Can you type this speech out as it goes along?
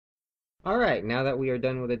Alright, now that we are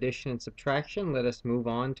done with addition and subtraction, let us move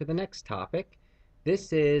on to the next topic.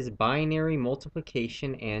 This is binary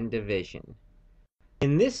multiplication and division.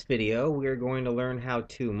 In this video, we are going to learn how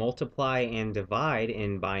to multiply and divide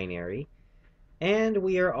in binary, and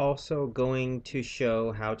we are also going to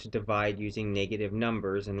show how to divide using negative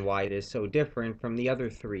numbers and why it is so different from the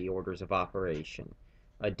other three orders of operation: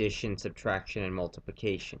 addition, subtraction, and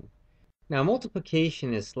multiplication. Now,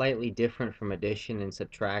 multiplication is slightly different from addition and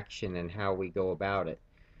subtraction and how we go about it.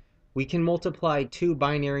 We can multiply two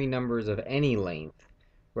binary numbers of any length.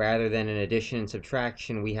 Rather than in addition and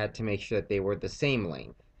subtraction, we had to make sure that they were the same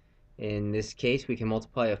length. In this case, we can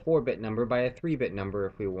multiply a 4-bit number by a 3-bit number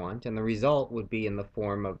if we want, and the result would be in the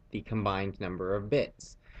form of the combined number of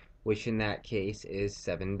bits, which in that case is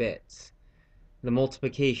 7 bits. The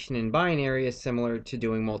multiplication in binary is similar to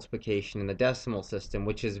doing multiplication in the decimal system,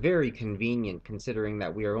 which is very convenient considering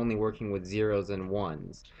that we are only working with zeros and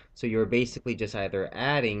ones. So you're basically just either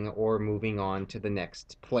adding or moving on to the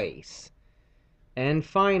next place. And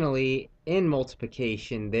finally, in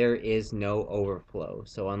multiplication, there is no overflow.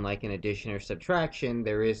 So unlike in addition or subtraction,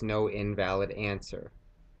 there is no invalid answer.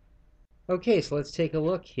 Okay, so let's take a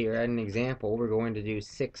look here at an example. We're going to do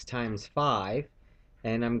 6 times 5.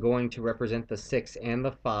 And I'm going to represent the 6 and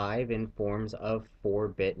the 5 in forms of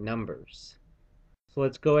 4-bit numbers. So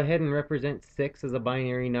let's go ahead and represent 6 as a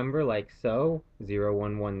binary number like so, 0,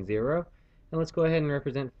 1, 1, 0. And let's go ahead and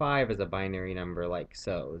represent 5 as a binary number like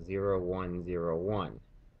so, 0, 1, 0, 1.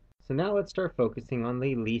 So now let's start focusing on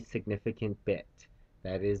the least significant bit,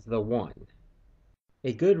 that is the 1.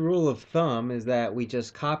 A good rule of thumb is that we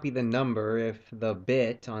just copy the number if the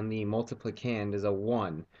bit on the multiplicand is a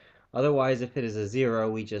 1. Otherwise, if it is a 0,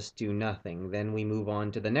 we just do nothing. Then we move on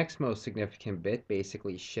to the next most significant bit,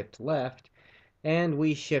 basically shift left, and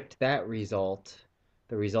we shift that result,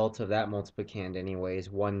 the result of that multiplicand anyways,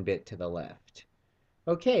 1 bit to the left.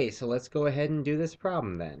 Okay, so let's go ahead and do this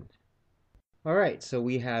problem then. Alright, so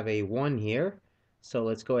we have a 1 here, so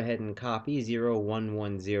let's go ahead and copy 0, 1,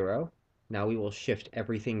 1, 0. Now we will shift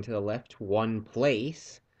everything to the left one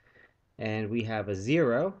place, and we have a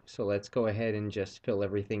 0, so let's go ahead and just fill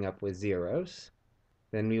everything up with zeros.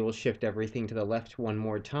 Then we will shift everything to the left one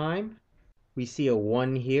more time. We see a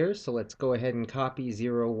 1 here, so let's go ahead and copy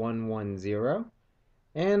 0, 1, 1, 0.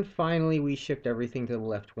 And finally, we shift everything to the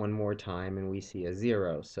left one more time, and we see a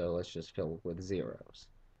 0, so let's just fill it with zeros.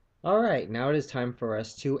 Alright, now it is time for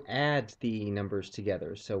us to add the numbers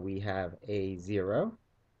together. So we have a 0.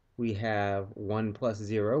 We have 1 plus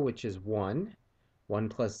 0, which is 1. 1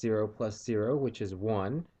 plus 0 plus 0, which is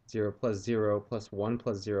 1. 0 plus 0 plus 1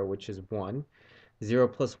 plus 0, which is 1. 0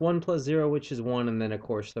 plus 1 plus 0, which is 1. And then, of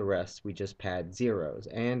course, the rest, we just pad zeros.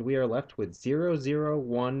 And we are left with 0, 0,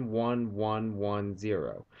 1, 1, 1, 1,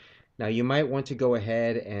 0. Now, you might want to go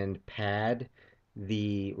ahead and pad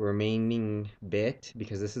the remaining bit,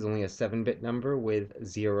 because this is only a 7-bit number, with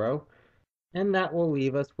 0. And that will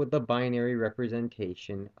leave us with the binary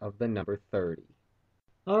representation of the number 30.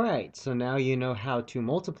 Alright, so now you know how to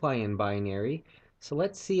multiply in binary, so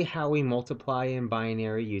let's see how we multiply in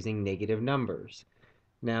binary using negative numbers.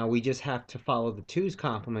 Now we just have to follow the 2's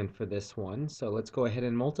complement for this one, so let's go ahead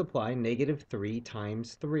and multiply negative 3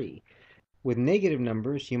 times 3. With negative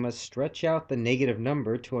numbers, you must stretch out the negative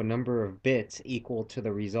number to a number of bits equal to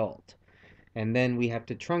the result, and then we have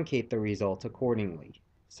to truncate the result accordingly.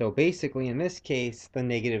 So basically, in this case, the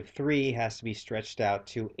negative 3 has to be stretched out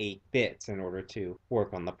to 8 bits in order to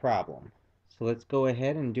work on the problem. So let's go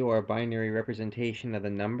ahead and do our binary representation of the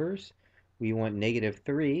numbers. We want negative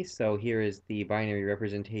 3, so here is the binary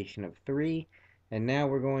representation of 3. And now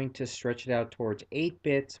we're going to stretch it out towards 8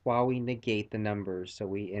 bits while we negate the numbers. So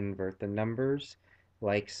we invert the numbers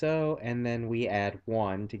like so, and then we add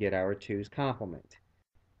 1 to get our 2's complement.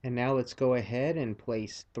 And now let's go ahead and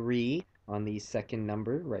place 3 on the second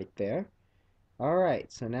number right there.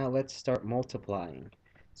 Alright, so now let's start multiplying.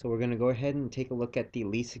 So we're going to go ahead and take a look at the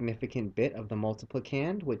least significant bit of the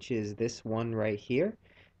multiplicand, which is this one right here.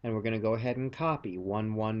 And we're going to go ahead and copy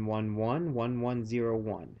 1, 1, 1, 1, 1, 1, 0,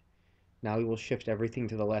 1. Now we will shift everything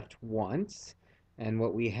to the left once. And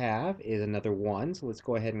what we have is another 1, so let's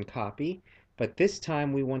go ahead and copy. But this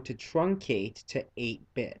time we want to truncate to 8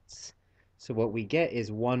 bits. So what we get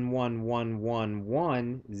is 1, 1, 1, 1,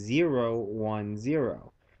 1, 0, 1,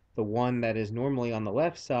 0. The 1 that is normally on the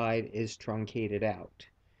left side is truncated out.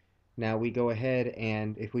 Now we go ahead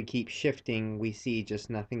and if we keep shifting, we see just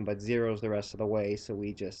nothing but zeros the rest of the way, so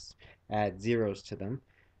we just add zeros to them.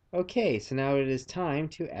 Okay, so now it is time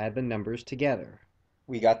to add the numbers together.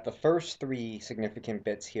 We got the first 3 significant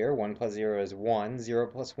bits here. 1 plus 0 is 1, 0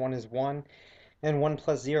 plus 1 is 1, and 1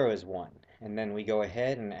 plus 0 is 1. and then we go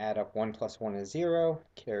ahead and add up 1 plus 1 is 0,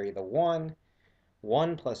 carry the 1.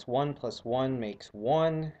 1 plus 1 plus 1 makes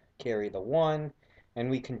 1, carry the 1, and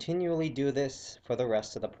we continually do this for the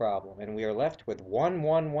rest of the problem, and we are left with 1,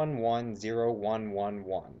 1, 1, 1, 0, 1, 1,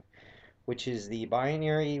 1, which is the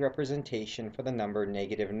binary representation for the number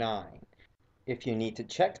 -9. If you need to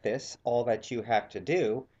check this, all that you have to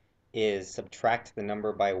do is subtract the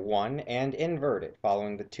number by 1 and invert it,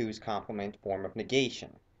 following the 2's complement form of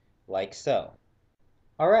negation, like so.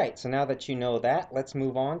 Alright, so now that you know that, let's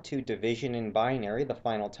move on to division in binary, the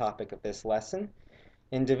final topic of this lesson.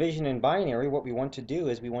 In division in binary, what we want to do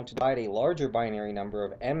is we want to divide a larger binary number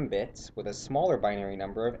of m bits with a smaller binary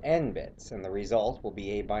number of n bits, and the result will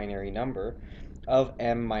be a binary number of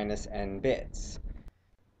m minus n bits.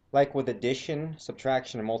 Like with addition,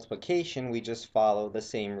 subtraction, and multiplication, we just follow the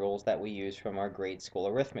same rules that we use from our grade school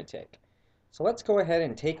arithmetic. So let's go ahead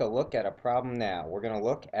and take a look at a problem now. We're going to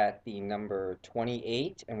look at the number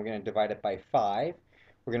 28, and we're going to divide it by 5.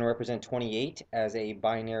 We're going to represent 28 as a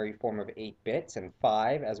binary form of 8 bits and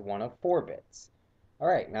 5 as one of 4 bits.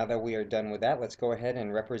 Alright, now that we are done with that, let's go ahead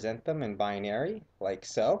and represent them in binary, like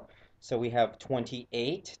so. So we have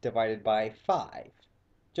 28 divided by 5.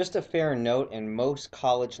 Just a fair note, in most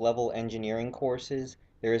college-level engineering courses,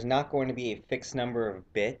 there is not going to be a fixed number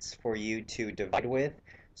of bits for you to divide with,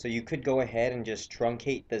 so you could go ahead and just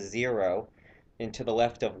truncate the 0 into the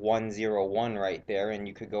left of 101 right there, and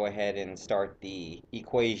you could go ahead and start the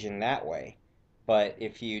equation that way. But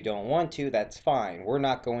if you don't want to, that's fine. We're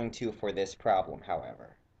not going to for this problem,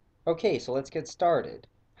 however. Okay, so let's get started.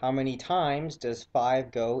 How many times does 5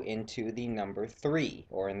 go into the number 3,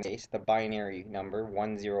 or in this case, the binary number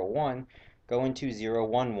 101, go into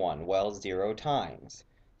 011? Well, 0 times.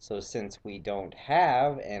 So since we don't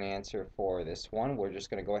have an answer for this one, we're just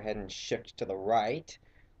going to go ahead and shift to the right,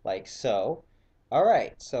 like so.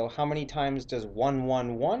 Alright, so how many times does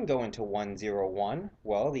 111 go into 101?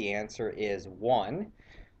 Well, the answer is 1.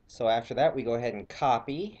 So after that, we go ahead and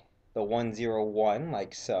copy the 101,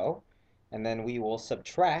 like so. And then we will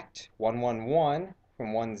subtract 111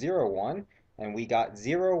 from 101, and we got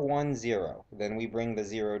 010. Then we bring the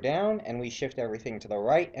 0 down, and we shift everything to the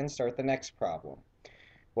right and start the next problem.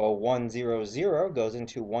 Well, 100 goes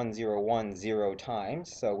into 1010 0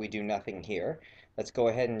 times, so we do nothing here. Let's go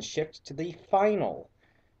ahead and shift to the final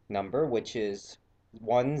number, which is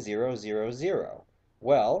 1000.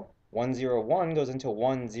 Well, 101 goes into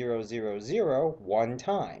 1000 one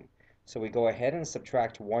time. So we go ahead and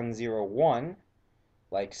subtract 101,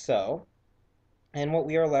 like so, and what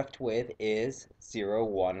we are left with is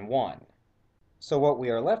 011. So what we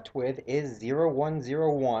are left with is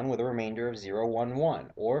 0101 with a remainder of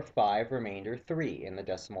 011, or 5 remainder 3 in the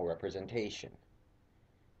decimal representation.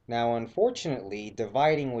 Now, unfortunately,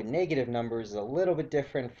 dividing with negative numbers is a little bit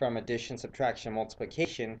different from addition, subtraction,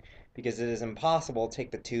 multiplication, because it is impossible to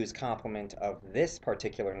take the 2's complement of this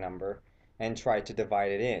particular number and try to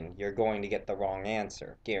divide it in. You're going to get the wrong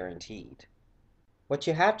answer, guaranteed. What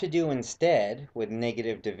you have to do instead with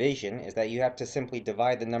negative division is that you have to simply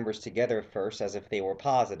divide the numbers together first as if they were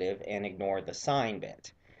positive and ignore the sign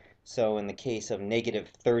bit. So in the case of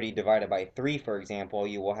 -30 divided by 3, for example,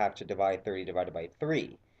 you will have to divide 30 divided by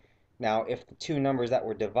 3. Now, if the two numbers that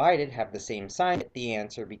were divided have the same sign, the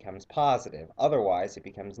answer becomes positive. Otherwise, it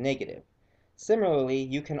becomes negative. Similarly,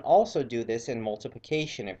 you can also do this in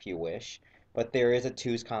multiplication if you wish, but there is a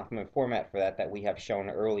 2's complement format for that we have shown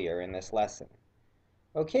earlier in this lesson.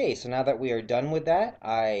 Okay, so now that we are done with that,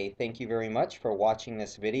 I thank you very much for watching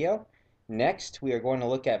this video. Next, we are going to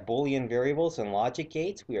look at Boolean variables and logic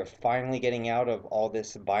gates. We are finally getting out of all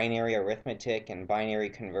this binary arithmetic and binary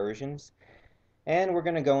conversions. And we're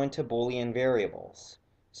going to go into Boolean variables.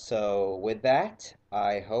 So with that,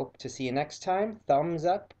 I hope to see you next time. Thumbs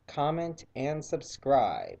up, comment, and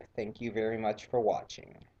subscribe. Thank you very much for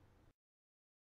watching.